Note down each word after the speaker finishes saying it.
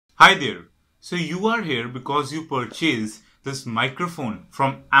Hi there. So you are here because you purchased this microphone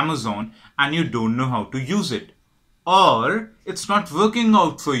from Amazon and you don't know how to use it, or it's not working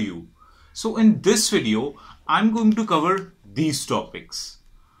out for you. So in this video, I'm going to cover these topics.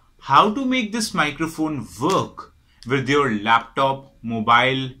 How to make this microphone work with your laptop,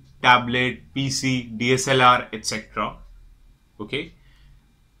 mobile, tablet, PC, DSLR, etc. Okay.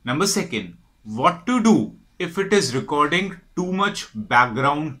 Number second, what to do if it is recording too much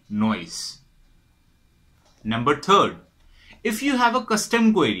background noise. Number third, if you have a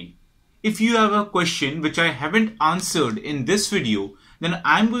custom query, if you have a question which I haven't answered in this video, then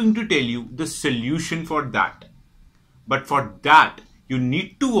I'm going to tell you the solution for that. But for that, you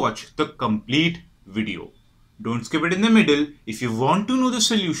need to watch the complete video. Don't skip it in the middle. If you want to know the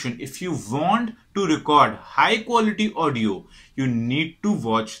solution, if you want to record high quality audio, you need to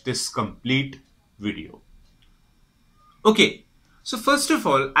watch this complete video. Okay, so first of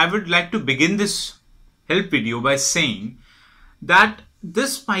all, I would like to begin this help video by saying that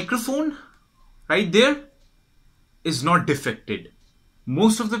this microphone right there is not defected.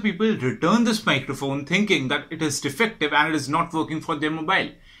 Most of the people return this microphone thinking that it is defective and it is not working for their mobile.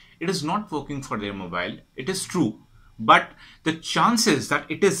 It is not working for their mobile. It is true. But the chances that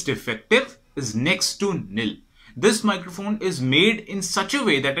it is defective is next to nil. This microphone is made in such a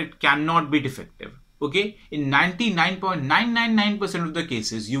way that it cannot be defective. Okay? In 99.999% of the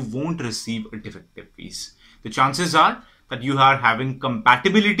cases, you won't receive a defective piece. The chances are that you are having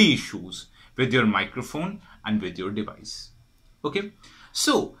compatibility issues with your microphone and with your device. Okay?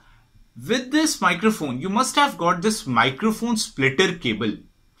 So, with this microphone, you must have got this microphone splitter cable.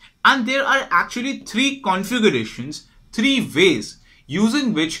 And there are actually three configurations, three ways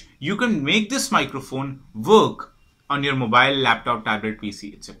using which you can make this microphone work on your mobile, laptop, tablet,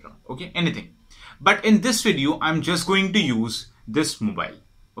 PC, etc. Okay, anything. But in this video, I'm just going to use this mobile.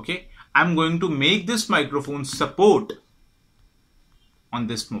 Okay, I'm going to make this microphone support on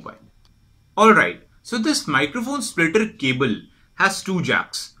this mobile. Alright, so this microphone splitter cable has two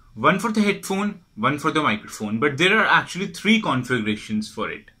jacks. One for the headphone, one for the microphone. But there are actually three configurations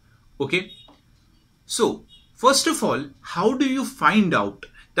for it. Okay, so first of all, how do you find out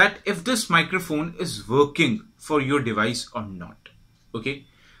that if this microphone is working for your device or not? Okay,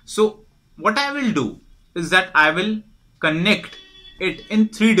 so what I will do is that I will connect it in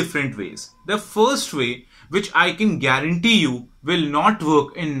three different ways. The first way, which I can guarantee you will not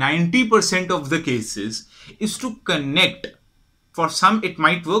work in 90% of the cases, is to connect. For some it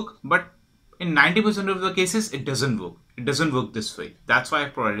might work, but in 90% of the cases it doesn't work. It doesn't work this way. That's why I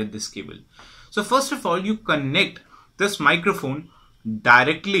provided this cable. So first of all, you connect this microphone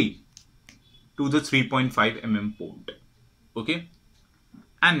directly to the 3.5 mm port. Okay.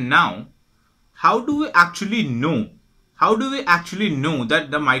 And now, how do we actually know? How do we actually know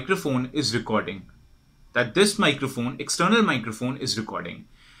that the microphone is recording? That this microphone, external microphone, is recording?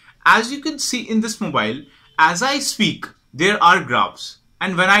 As you can see in this mobile, as I speak, there are graphs.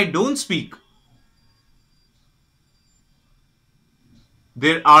 And when I don't speak,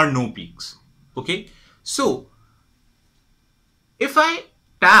 there are no peaks. Okay, so if I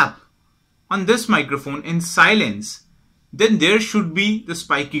tap on this microphone in silence, then there should be the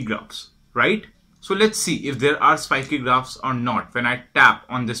spiky graphs, right? So let's see if there are spiky graphs or not when I tap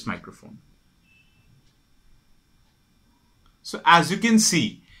on this microphone. So as you can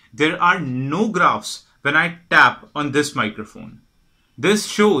see, there are no graphs when I tap on this microphone. This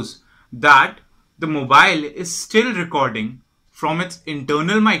shows that the mobile is still recording from its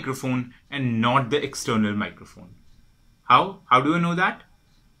internal microphone and not the external microphone. How? How do you know that?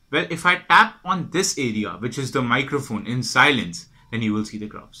 Well, if I tap on this area, which is the microphone, in silence, then you will see the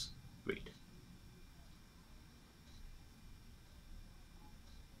graphs. Wait.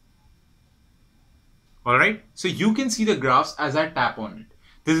 Alright, so you can see the graphs as I tap on it.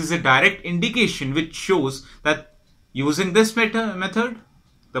 This is a direct indication which shows that using this method,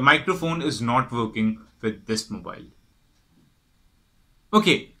 the microphone is not working with this mobile.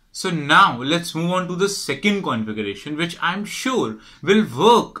 Okay, so now let's move on to the second configuration, which I'm sure will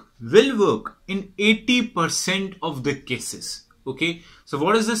work in 80% of the cases. Okay, so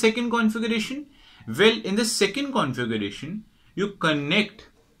what is the second configuration? Well, in the second configuration, you connect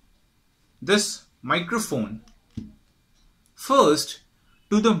this microphone first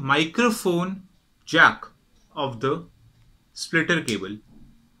to the microphone jack of the splitter cable,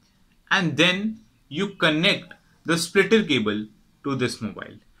 and then you connect the splitter cable to this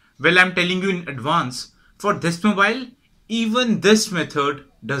mobile. Well, I'm telling you in advance, for this mobile, even this method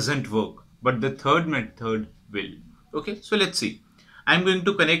doesn't work, but the third method will. Okay, so let's see. I'm going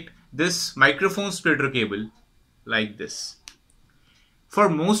to connect this microphone splitter cable like this. For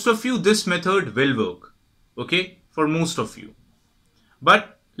most of you, this method will work. Okay, for most of you.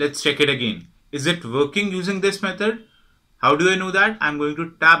 But let's check it again. Is it working using this method? How do I know that? I'm going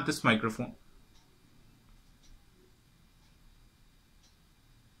to tap this microphone.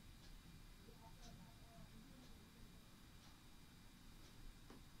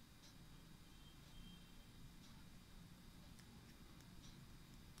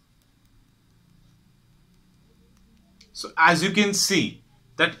 So as you can see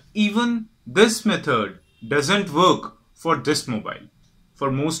that even this method doesn't work for this mobile. For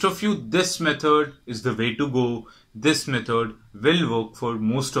most of you, this method is the way to go. This method will work for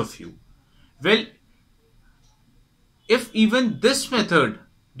most of you. Well, if even this method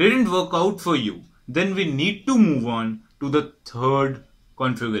didn't work out for you, then we need to move on to the third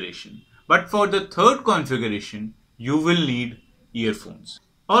configuration. But for the third configuration, you will need earphones.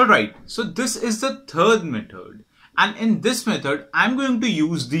 Alright, so this is the third method. And in this method, I'm going to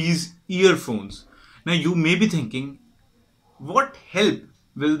use these earphones. Now you may be thinking, what help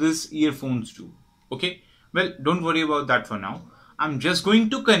will these earphones do? Okay, well, don't worry about that for now. I'm just going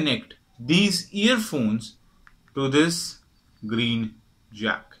to connect these earphones to this green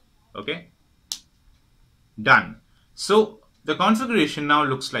jack. Okay, done. So the configuration now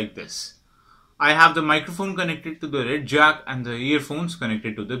looks like this. I have the microphone connected to the red jack and the earphones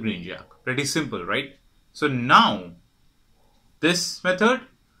connected to the green jack. Pretty simple, right? So now this method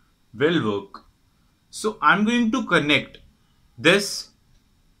will work. So I'm going to connect this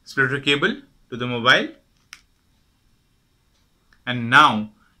splitter cable to the mobile. And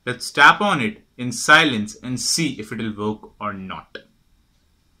now let's tap on it in silence and see if it will work or not.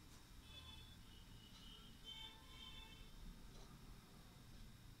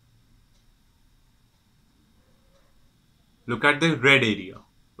 Look at the red area.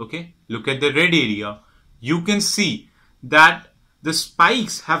 Okay, look at the red area. You can see that the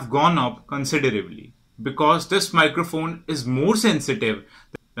spikes have gone up considerably because this microphone is more sensitive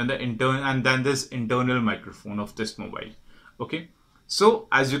than this internal microphone of this mobile. Okay, so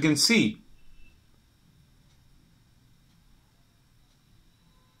as you can see,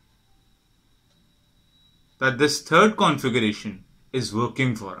 that this third configuration is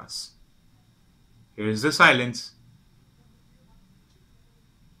working for us. Here is the silence.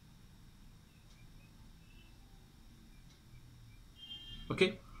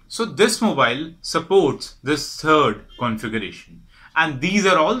 Okay, so this mobile supports this third configuration, and these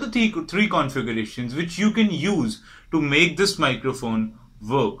are all the three configurations which you can use to make this microphone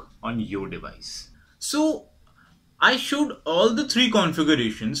work on your device. So I showed all the three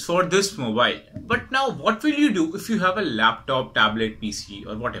configurations for this mobile, but now what will you do if you have a laptop, tablet, PC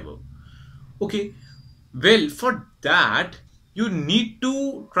or whatever? Okay, well, for that you need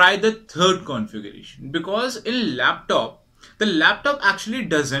to try the third configuration, because in laptop laptop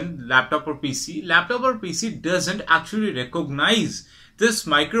or PC doesn't actually recognize this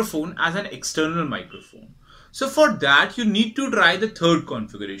microphone as an external microphone. So for that you need to try the third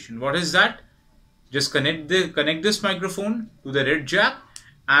configuration. What is that? Just connect this microphone to the red jack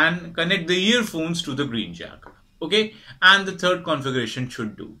and connect the earphones to the green jack. Okay, and the third configuration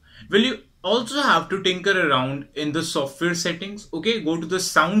should do. Will you also have to tinker around in the software settings? Okay, go to the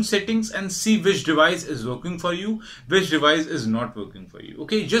sound settings and see which device is working for you, which device is not working for you.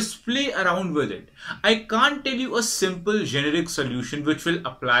 Okay, just play around with it. I can't tell you a simple generic solution which will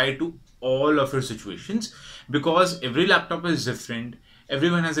apply to all of your situations, because every laptop is different.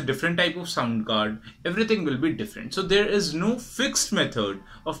 Everyone has a different type of sound card. Everything will be different. So there is no fixed method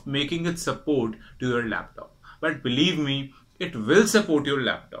of making it support to your laptop. But believe me, it will support your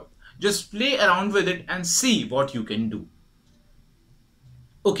laptop. Just play around with it and see what you can do.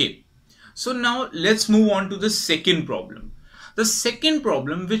 Okay, so now let's move on to the second problem. The second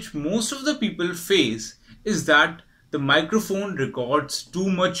problem which most of the people face is that the microphone records too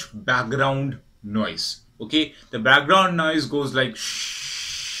much background noise. Okay, the background noise goes like shh.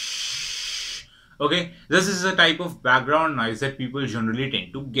 Okay, this is a type of background noise that people generally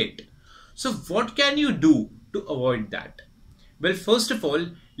tend to get. So what can you do to avoid that? Well, first of all,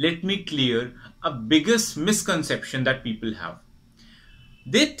 let me clear a biggest misconception that people have.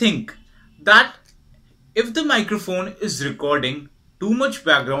 They think that if the microphone is recording too much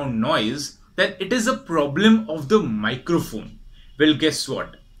background noise, then it is a problem of the microphone. Well, guess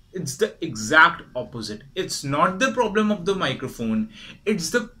what? It's the exact opposite. It's not the problem of the microphone. It's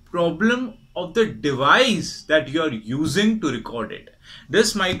the problem of the device that you are using to record it.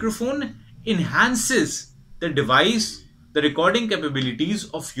 This microphone enhances the device, the recording capabilities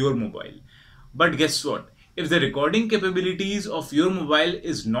of your mobile. But guess what? If the recording capabilities of your mobile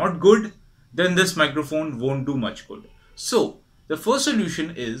is not good, then this microphone won't do much good. So The first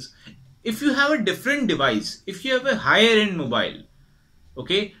solution is, if you have a different device, if you have a higher end mobile,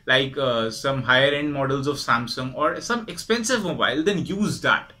 okay, like some higher end models of Samsung or some expensive mobile, then use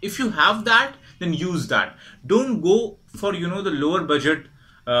that. If you have that, then use that. Don't go for, you know, the lower budget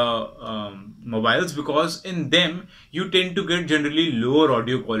mobiles, because in them you tend to get generally lower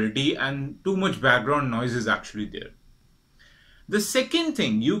audio quality and too much background noise is actually there. The second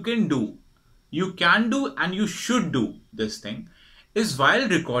thing you can do and you should do this thing is, while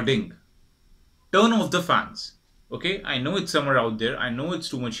recording, turn off the fans. Okay, I know it's summer out there, I know it's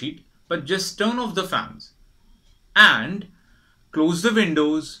too much heat, but just turn off the fans and close the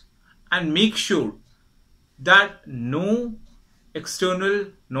windows and make sure that no external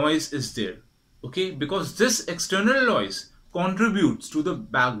noise is there. Okay, because this external noise contributes to the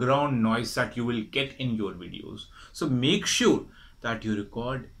background noise that you will get in your videos. So make sure that you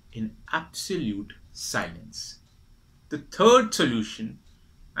record in absolute silence. The third solution,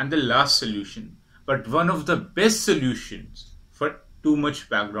 and the last solution, but one of the best solutions for too much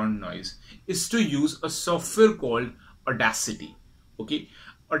background noise, is to use a software called Audacity. Okay,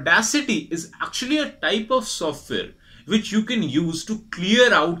 Audacity is actually a type of software which you can use to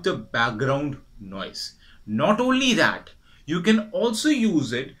clear out the background noise. Not only that, you can also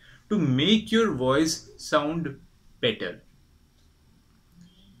use it to make your voice sound better.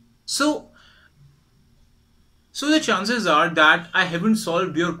 So the chances are that I haven't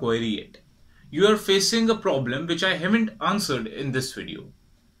solved your query yet. You are facing a problem which I haven't answered in this video.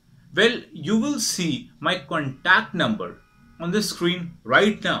 Well, you will see my contact number on the screen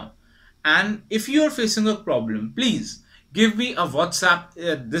right now. And if you are facing a problem, please give me a WhatsApp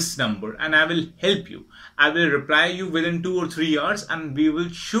at this number and I will help you. I will reply you within 2 or 3 hours and we will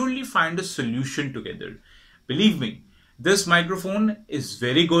surely find a solution together. Believe me, this microphone is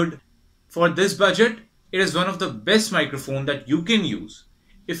very good. For this budget, it is one of the best microphones that you can use.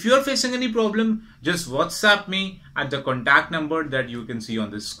 If you are facing any problem, just WhatsApp me at the contact number that you can see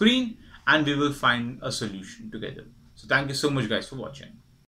on the screen and we will find a solution together. So thank you so much guys for watching.